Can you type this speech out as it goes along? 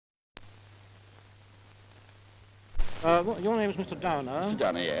Your name is Mr Downer. Mr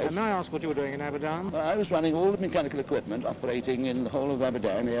Downer, yes. And may I ask what you were doing in Abadan? Well, I was running all the mechanical equipment operating in the whole of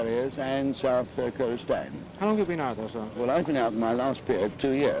Abadan areas and South Kurdistan. How long have you been out there, sir? Well, I've been out in my last period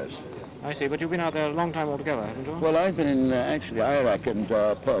 2 years. I see, but you've been out there a long time altogether, haven't you? Well, I've been in actually Iraq and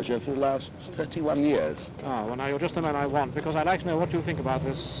Persia for the last 31 years. Oh, well now you're just the man I want, because I'd like to know what you think about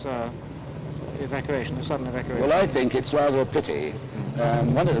this evacuation, the sudden evacuation. Well, I think it's rather a pity.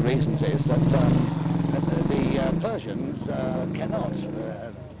 One of the reasons is that the Persians cannot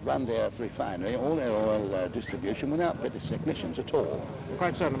run their refinery, all their oil distribution without British technicians at all. You're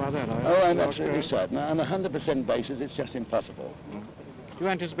quite certain about that, are you? Oh, I'm absolutely certain. On a 100% basis, it's just impossible. Do you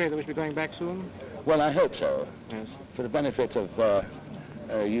anticipate that we should be going back soon? Well, I hope so. Yes. For the benefit of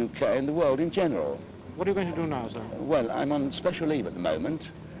UK and the world in general. What are you going to do now, sir? Well, I'm on special leave at the moment.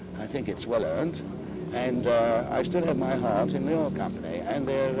 I think it's well earned. And I still have my heart in the oil company and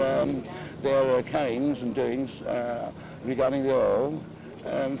their carryings and doings regarding the oil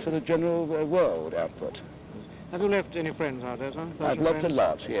for the general world output. Have you left any friends out there, sir? I've left a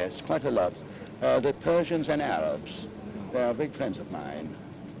lot, yes, quite a lot. The Persians and Arabs, they are big friends of mine.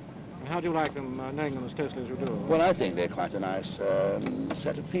 And how do you like them, knowing them as closely as you do? Well, I think they're quite a nice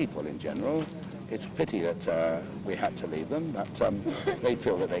set of people in general. It's a pity that we had to leave them, but they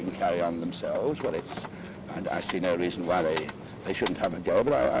feel that they can carry on themselves. Well, and I see no reason why they shouldn't have a go,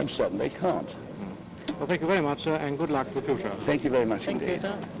 but I'm certain they can't. Well, thank you very much, sir, and good luck for the future. Thank you very much indeed.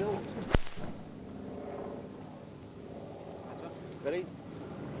 Thank you, sir. Ready?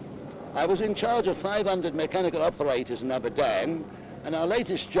 I was in charge of 500 mechanical operators in Abadan, and our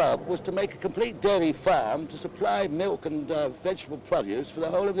latest job was to make a complete dairy farm to supply milk and vegetable produce for the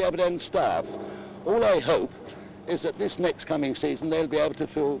whole of the Abadan staff. All I hope is that this next coming season they'll be able to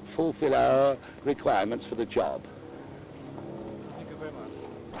fulfill our requirements for the job. Thank you very much.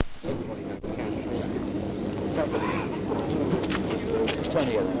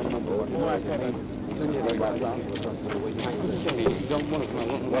 Plenty of them.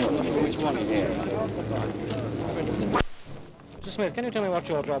 Mr Smith, can you tell me what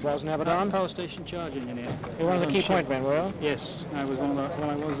your job was in Abadan? Power station charge engineer. You're one of the key point men, were you? Yes, I was one of the,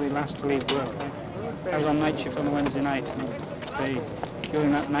 well, I was the last to leave work. I was on night shift on a Wednesday night.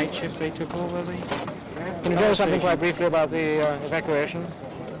 During that night shift, they took over the... Can you tell us something quite briefly about the evacuation?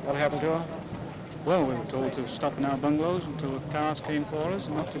 What happened to her? Well, we were told to stop in our bungalows until the cars came for us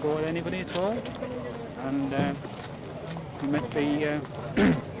and not to go with anybody at all. And we met the...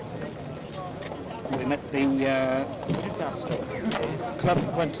 club,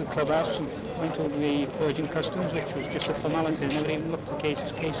 went to the clubhouse and went to the Persian customs, which was just a formality. They never even looked at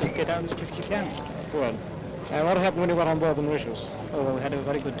the case of get out as quick as you can. Good. And what happened when you got on board the Mauritius? Oh, well, we had a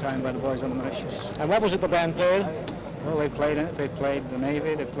very good time by the boys on the Mauritius. And what was it the band played? Well, they played it. They played the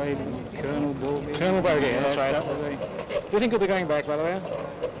Navy. They played Colonel Bogey. Colonel Bogey, yes, that's right. Do you think you'll be going back, by the way?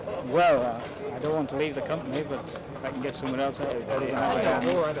 Well, I don't want to leave the company, but if I can get somewhere else, I'll Do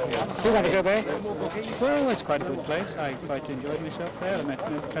you want to go back? Well, it's quite a good place. I quite enjoyed myself there. I met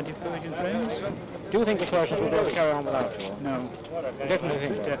plenty of Persian friends. Do you think the Persians will be able to carry on without you? No. Definitely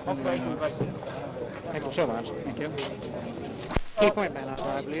think? Definitely not. Thank you so much. Thank you. Key point man,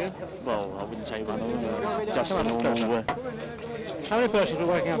 I believe. Well, I wouldn't say one over, just a normal... How many persons were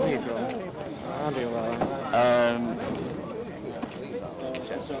working underneath you? Under you,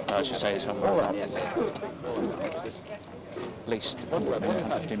 I should say somewhere up. At least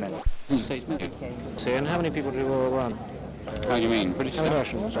 50 men. See, and how many people do you run? How do you mean? British How many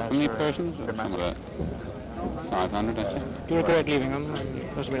staff? Russians? How many persons? Some of that. 500, I think. Do you regret leaving them?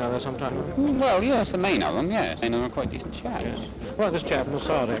 Must have been out there some time. Well, yes, the main of them, yes. They are quite decent chaps. Yes. Well, this chap,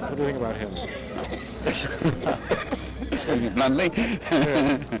 Mossadegh, what do you think about him? Saying it bluntly.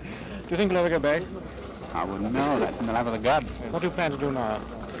 Yeah. Do you think he'll ever go back? I wouldn't know. That's in the lap of the gods. What do you plan to do now?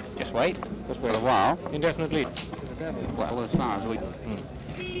 Just wait. Just wait. For a while. Indefinitely. Well, as far as we...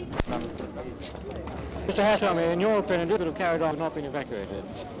 Mr Haslett, in your opinion, you could have carried on and not been evacuated?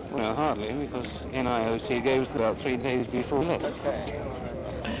 Well, hardly, because NIOC goes about 3 days before we left.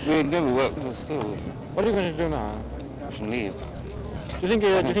 We'd never worked with us still. What are you going to do now? We should leave. Do you think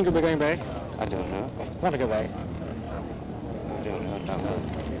you'll be going back? I don't know. Want to go back? I don't know.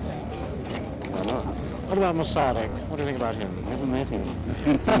 Why not? What about Mossadegh? What do you think about him? Never met him.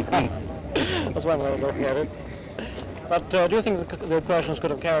 That's one way of looking at it. But do you think the Persians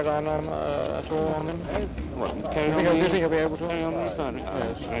could have carried on at all on them? What? Do you think he'll be able to? Carry on the refinery?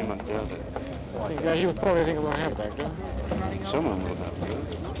 Yes, very much doubt it. Yes, you probably think it will have back, do you? Someone will have to.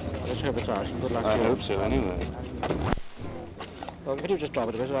 Let's hope it's us. Good luck I to you. hope so, anyway. Well, Well, could you just drop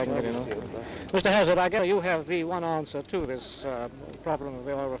it a bit so I can get in? Mr Haslett, I guess you have the one answer to this problem of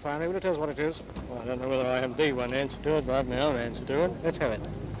the oil refinery. Will you tell us what it is? Well, I don't know whether I have the one answer to it, but I have my own answer to it. Let's have it.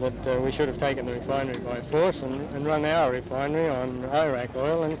 That we should have taken the refinery by force and run our refinery on Iraq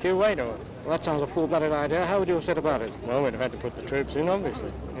oil and Kuwait oil. Well, that sounds a full-blooded idea. How would you have set about it? Well, we'd have had to put the troops in,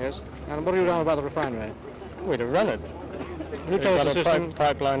 obviously. Yes. And what have you done about the refinery? We'd have run it. Will you tell us the We've system? got a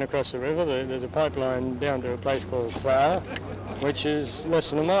pipeline across the river. There's a pipeline down to a place called Pathe, which is less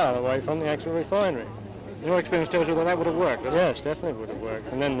than a mile away from the actual refinery. Your experience tells you that that would have worked, doesn't it? Yes, definitely would have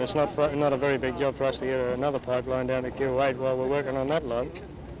worked. And then it's not a very big job for us to get another pipeline down to Kuwait while we're working on that lot.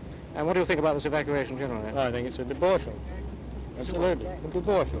 And what do you think about this evacuation generally? I think it's a debauchery. Absolutely. A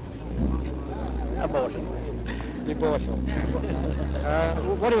debauchery. Abortion. Debauchery.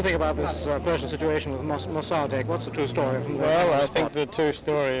 What do you think about this Persian situation with Mossadegh? What's the true story from the Well, I spot? think the true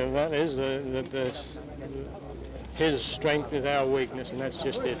story of that is that his strength is our weakness, and that's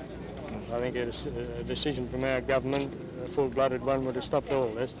just it. I think a decision from our government, a full-blooded one, would have stopped all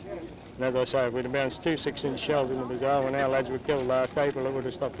this. And as I say, if we'd have bounced 2 6-inch shells in the bazaar when our lads were killed last April, it would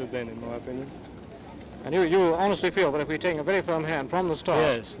have stopped it then, in my opinion. And you honestly feel that if we take a very firm hand from the start...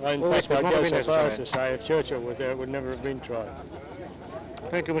 Yes, in all fact, this would I'd not go have so been far as necessary. to say if Churchill was there, it would never have been tried.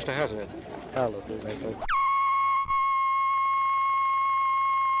 Thank you, Mr Haslett. Hello, please, thank you.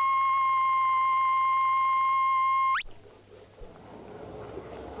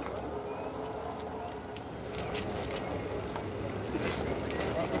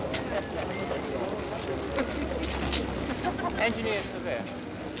 Engineers are there.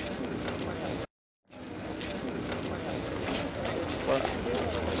 Well,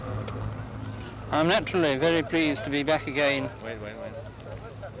 I'm naturally very pleased to be back again. Wait.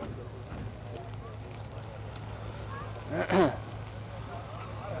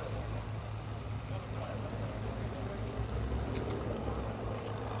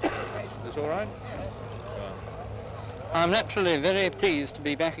 Is this all right? I'm naturally very pleased to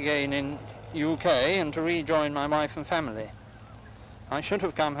be back again in UK and to rejoin my wife and family. I should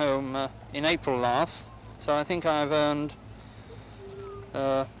have come home in April last, so I think I've earned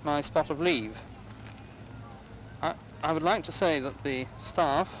my spot of leave. I would like to say that the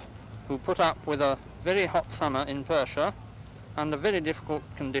staff who put up with a very hot summer in Persia under very difficult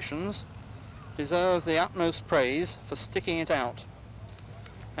conditions deserve the utmost praise for sticking it out.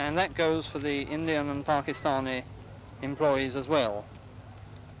 And that goes for the Indian and Pakistani employees as well.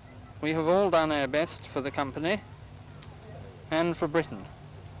 We have all done our best for the company and for Britain.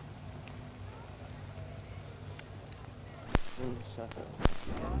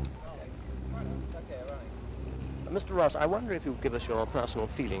 Mr. Ross, I wonder if you'd give us your personal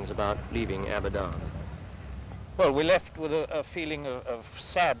feelings about leaving Abadan. Well, we left with a feeling of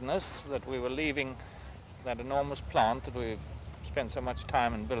sadness that we were leaving that enormous plant that we've spent so much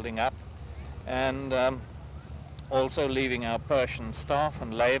time in building up, and also leaving our Persian staff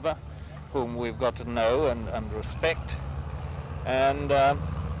and labour, whom we've got to know and respect. And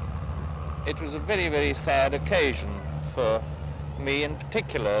it was a very, very sad occasion for me in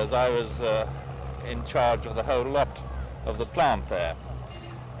particular, as I was in charge of the whole lot of the plant there.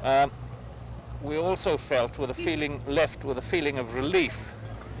 We also felt left with a feeling of relief,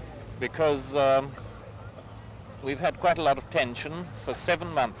 because we've had quite a lot of tension for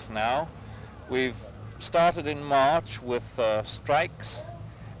 7 months now. We've started in March with strikes,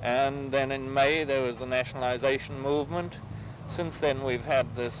 and then in May there was the nationalization movement. Since then we've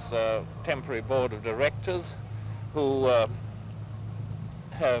had this temporary board of directors who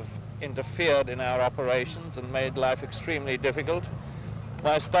have interfered in our operations and made life extremely difficult.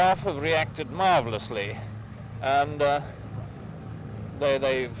 My staff have reacted marvelously, and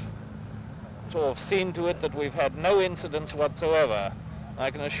they've sort of seen to it that we've had no incidents whatsoever.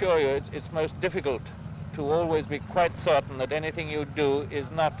 I can assure you it's most difficult to always be quite certain that anything you do is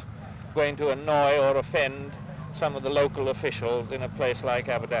not going to annoy or offend some of the local officials in a place like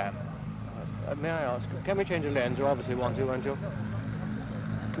Abadan. May I ask, can we change the lens? You obviously want to, won't you?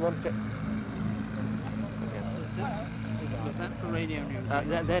 Do you want to... Is that for radio news?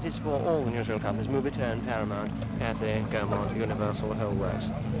 That is for all the newsreel companies, Moviturn, Paramount, Pathe, Gaumont, Universal, the whole works.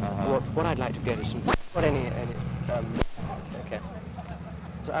 What I'd like to get is some... Okay.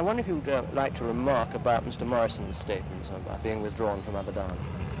 So I wonder if you'd like to remark about Mr Morrison's statements about being withdrawn from Abadan.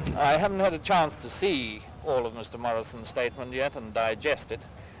 I haven't had a chance to see all of Mr Morrison's statement yet and digest it,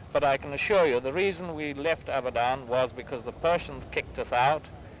 but I can assure you the reason we left Abadan was because the Persians kicked us out,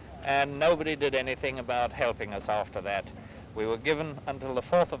 and nobody did anything about helping us after that. We were given until the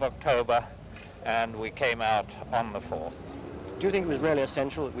 4th of October, and we came out on the 4th. Do you think it was really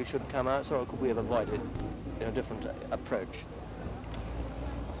essential that we should come out, or could we have avoided a different approach?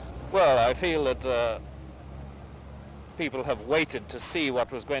 Well, I feel that people have waited to see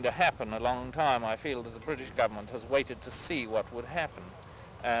what was going to happen a long time. I feel that the British government has waited to see what would happen.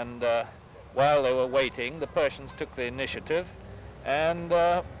 And while they were waiting, the Persians took the initiative, and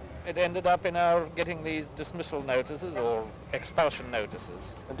it ended up in our getting these dismissal notices or expulsion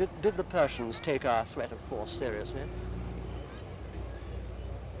notices. And did the Persians take our threat of force seriously?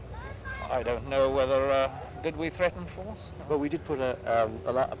 I don't know whether, did we threaten force? Well, we did put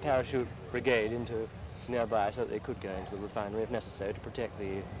a parachute brigade into nearby so that they could go into the refinery if necessary to protect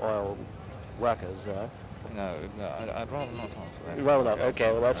the oil workers there. No, I'd rather not answer that. Rather not.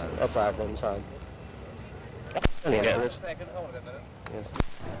 Okay, well that's all right then. Sorry. Yes. Yes.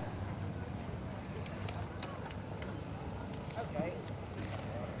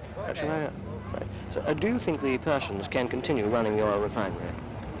 Actually, right. So, do you think the Persians can continue running the oil refinery?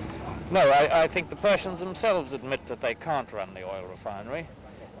 No, I think the Persians themselves admit that they can't run the oil refinery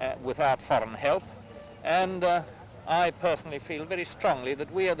without foreign help. And I personally feel very strongly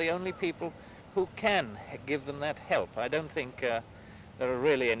that we are the only people who can give them that help. I don't think there are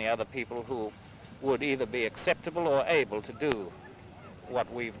really any other people who would either be acceptable or able to do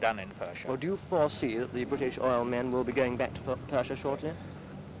what we've done in Persia. Well, do you foresee that the British oil men will be going back to Persia shortly?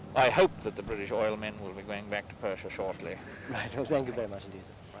 I hope that the British oil men will be going back to Persia shortly. Right, well, thank you very much indeed.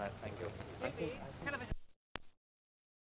 Right, thank you.